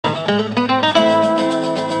Peace.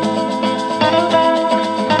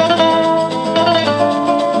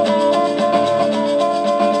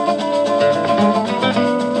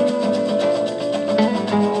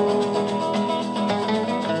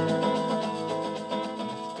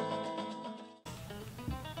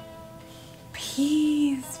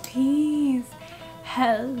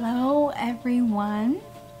 Hello everyone,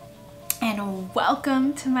 and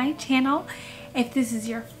welcome to my channel. If this is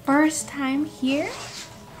your first time here,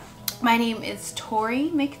 my name is Tori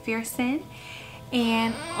McPherson,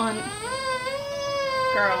 and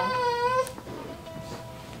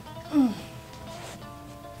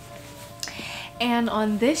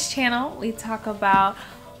on this channel we talk about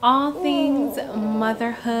all things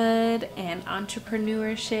motherhood and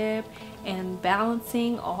entrepreneurship and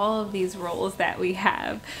balancing all of these roles that we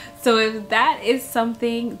have. So if that is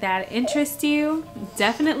something that interests you,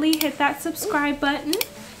 definitely hit that subscribe button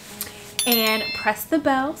and press the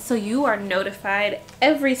bell so you are notified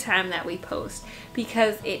every time that we post,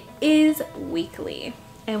 because it is weekly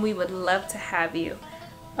and we would love to have you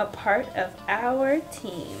a part of our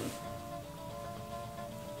team.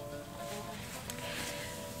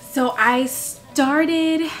 So I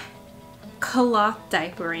started cloth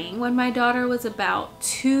diapering when my daughter was about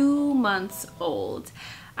 2 months old.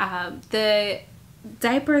 The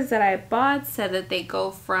diapers that I bought said that they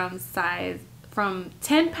go from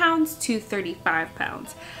 10 pounds to 35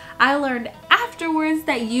 pounds. I learned afterwards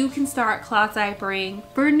that you can start cloth diapering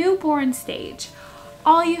for newborn stage.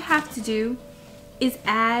 All you have to do is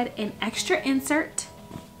add an extra insert,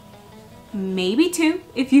 maybe 2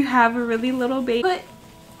 if you have a really little baby. Put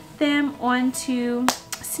them onto,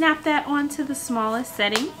 snap that onto the smallest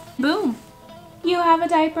setting. Boom, you have a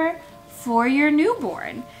diaper for your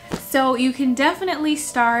newborn. So you can definitely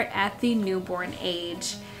start at the newborn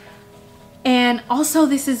age. And also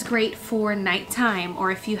this is great for nighttime,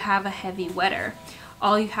 or if you have a heavy wetter.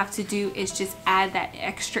 All you have to do is just add that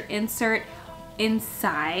extra insert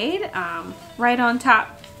inside, right on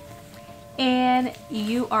top, and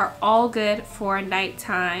you are all good for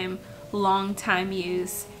nighttime, long time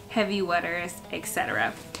use, heavy wetters,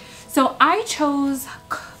 etc. So I chose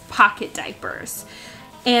pocket diapers,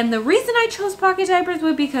 and the reason I chose pocket diapers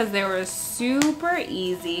was because they were super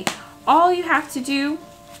easy. All you have to do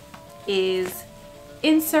is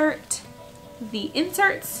insert the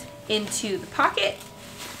inserts into the pocket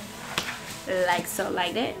like so,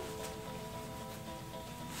 like that.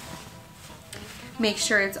 Make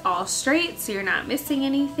sure it's all straight so you're not missing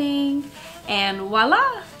anything, and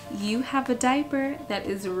voila, you have a diaper that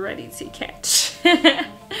is ready to catch.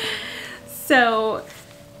 So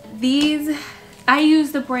these, I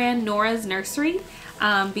use the brand Nora's Nursery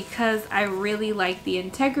because I really like the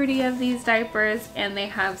integrity of these diapers, and they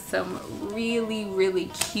have some really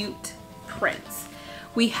cute prints.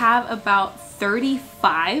 We have about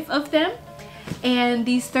 35 of them, and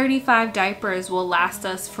these 35 diapers will last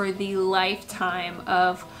us for the lifetime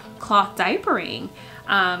of cloth diapering,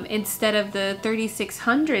 instead of the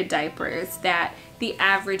 3,600 diapers that the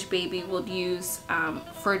average baby will use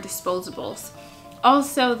for disposables.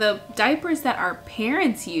 Also, the diapers that our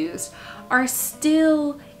parents use are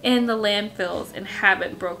still in the landfills and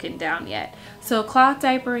haven't broken down yet. So cloth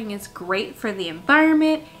diapering is great for the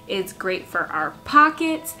environment, it's great for our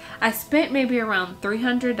pockets. I spent maybe around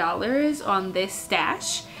 $300 on this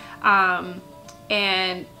stash,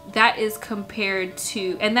 and that is compared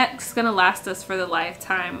to, and that's gonna last us for the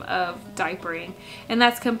lifetime of diapering, and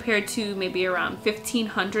that's compared to maybe around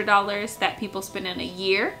 $1,500 that people spend in a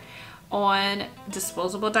year on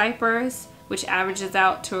disposable diapers, which averages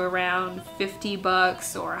out to around 50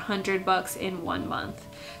 bucks or 100 bucks in 1 month.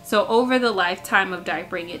 So over the lifetime of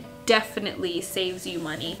diapering, it definitely saves you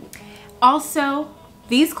money. Also,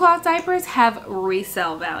 these cloth diapers have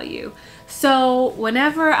resale value. So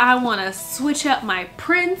whenever I want to switch up my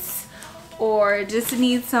prints or just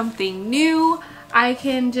need something new, I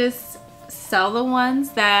can just sell the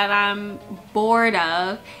ones that I'm bored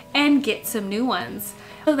of and get some new ones.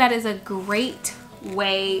 So that is a great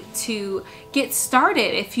way to get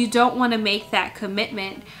started if you don't want to make that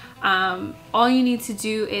commitment. All you need to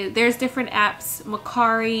do is, there's different apps,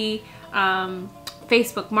 Macari,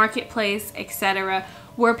 Facebook Marketplace, etc.,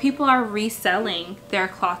 where people are reselling their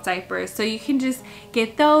cloth diapers. So you can just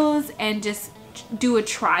get those and just do a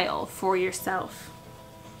trial for yourself.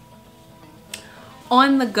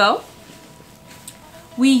 On the go,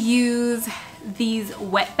 we use these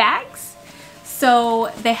wet bags.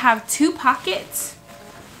 So they have 2 pockets,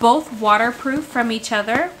 both waterproof from each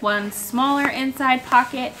other, one smaller inside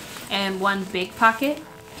pocket and one big pocket.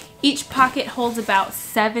 Each pocket holds about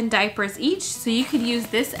 7 diapers each, so you could use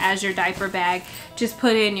this as your diaper bag. Just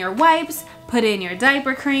put in your wipes, put in your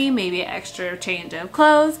diaper cream, maybe an extra change of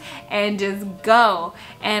clothes, and just go.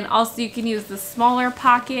 And also you can use the smaller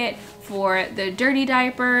pocket for the dirty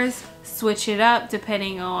diapers. Switch it up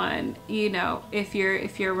depending on, you know, if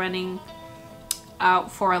you're running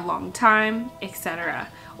out for a long time, etc.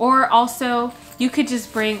 Or also you could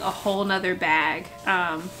just bring a whole nother bag,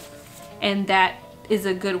 and that is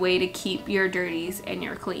a good way to keep your dirties and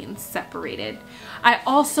your cleans separated. I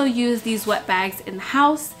also use these wet bags in the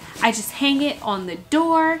house. I just hang it on the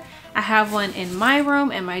door. I have one in my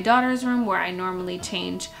room and my daughter's room where I normally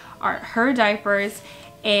change her diapers,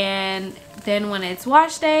 and then when it's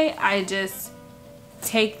wash day, I just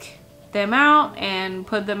take them out and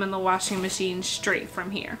put them in the washing machine straight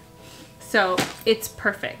from here. So it's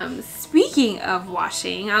perfect. Speaking of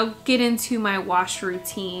washing, I'll get into my wash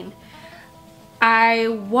routine. I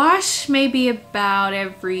wash maybe about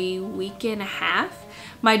every week and a half.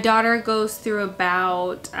 My daughter goes through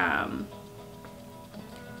about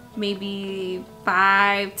maybe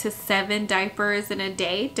 5 to 7 diapers in a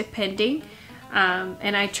day, depending.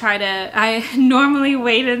 And I normally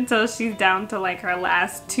wait until she's down to like her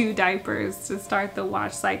last 2 diapers to start the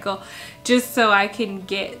wash cycle, just so I can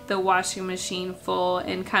get the washing machine full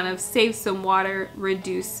and kind of save some water,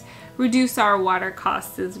 reduce our water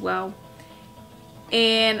costs as well.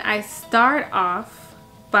 And I start off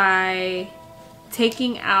by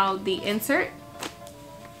taking out the insert,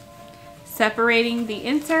 separating the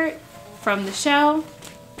insert from the shell,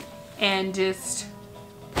 and just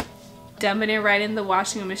dumping it right in the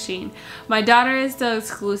washing machine. My daughter is still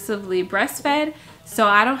exclusively breastfed, so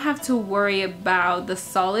I don't have to worry about the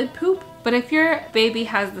solid poop. But if your baby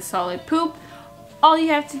has the solid poop, all you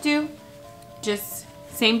have to do, just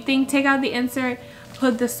same thing, take out the insert,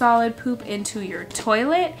 put the solid poop into your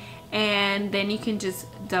toilet, and then you can just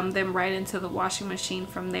dump them right into the washing machine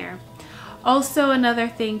from there. Also, another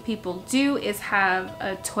thing people do is have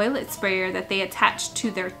a toilet sprayer that they attach to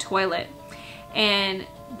their toilet, and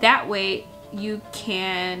that way you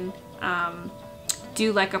can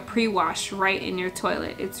do like a pre-wash right in your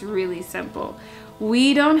toilet. It's really simple.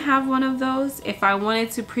 We don't have one of those. If I wanted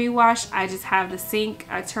to pre-wash, I just have the sink.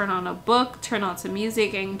 I turn on a book, turn on some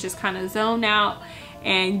music, and just kind of zone out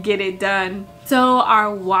and get it done. So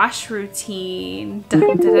our wash routine. Dun,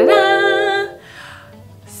 dun, dun, dun.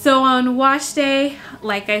 So on wash day,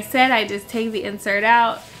 like I said, I just take the insert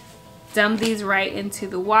out, dump these right into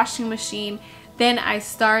the washing machine. Then I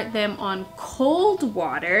start them on cold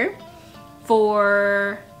water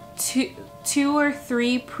for two or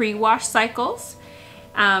 3 pre-wash cycles,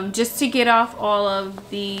 just to get off all of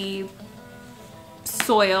the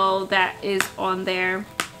soil that is on there.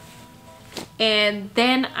 And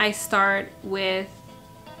then I start with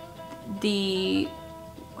the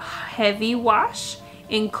heavy wash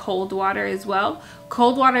in cold water as well.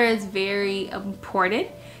 Cold water is very important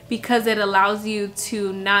because it allows you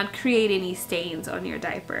to not create any stains on your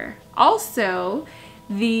diaper. Also,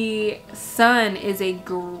 the sun is a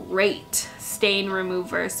great stain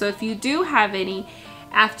remover. So if you do have any,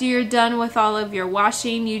 after you're done with all of your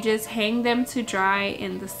washing, you just hang them to dry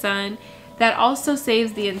in the sun. That also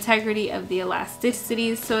saves the integrity of the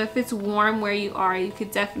elasticities. So if it's warm where you are, you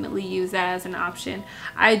could definitely use that as an option.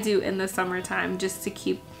 I do in the summertime just to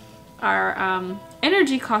keep our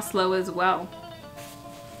energy costs low as well.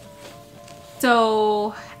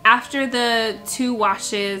 So after the 2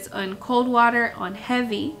 washes on cold water on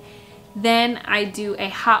heavy, then I do a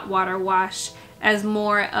hot water wash as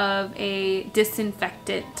more of a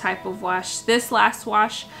disinfectant type of wash. This last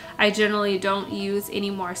wash, I generally don't use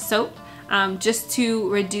any more soap, just to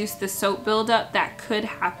reduce the soap buildup that could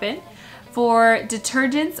happen. For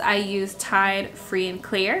detergents, I use Tide Free and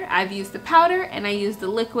Clear. I've used the powder and I use the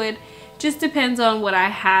liquid. Just depends on what I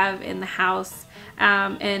have in the house.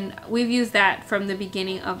 And we've used that from the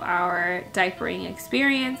beginning of our diapering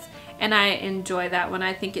experience, and I enjoy that one.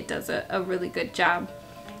 I think it does a really good job.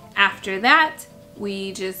 After that,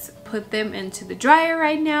 we just put them into the dryer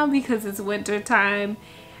right now because it's winter time,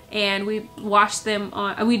 and we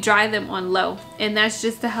dry them on low, and that's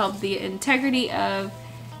just to help the integrity of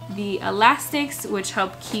the elastics, which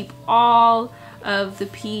help keep all of the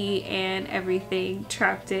pee and everything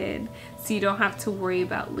trapped in, so you don't have to worry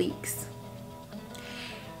about leaks.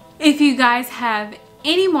 If you guys have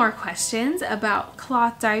any more questions about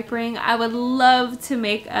cloth diapering, I would love to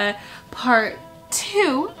make a part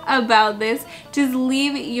 2 about this. Just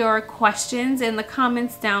leave your questions in the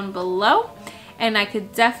comments down below, and I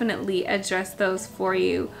could definitely address those for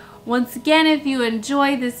you. Once again, if you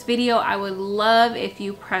enjoyed this video, I would love if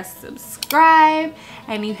you press subscribe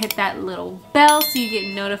and you hit that little bell so you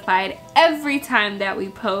get notified every time that we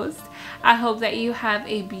post. I hope that you have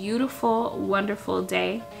a beautiful, wonderful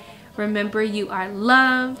day. Remember, you are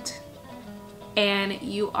loved and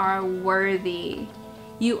you are worthy.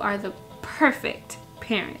 You are the perfect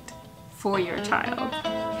parent for your child.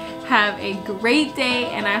 Have a great day,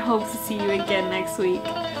 and I hope to see you again next week.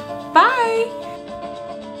 Bye!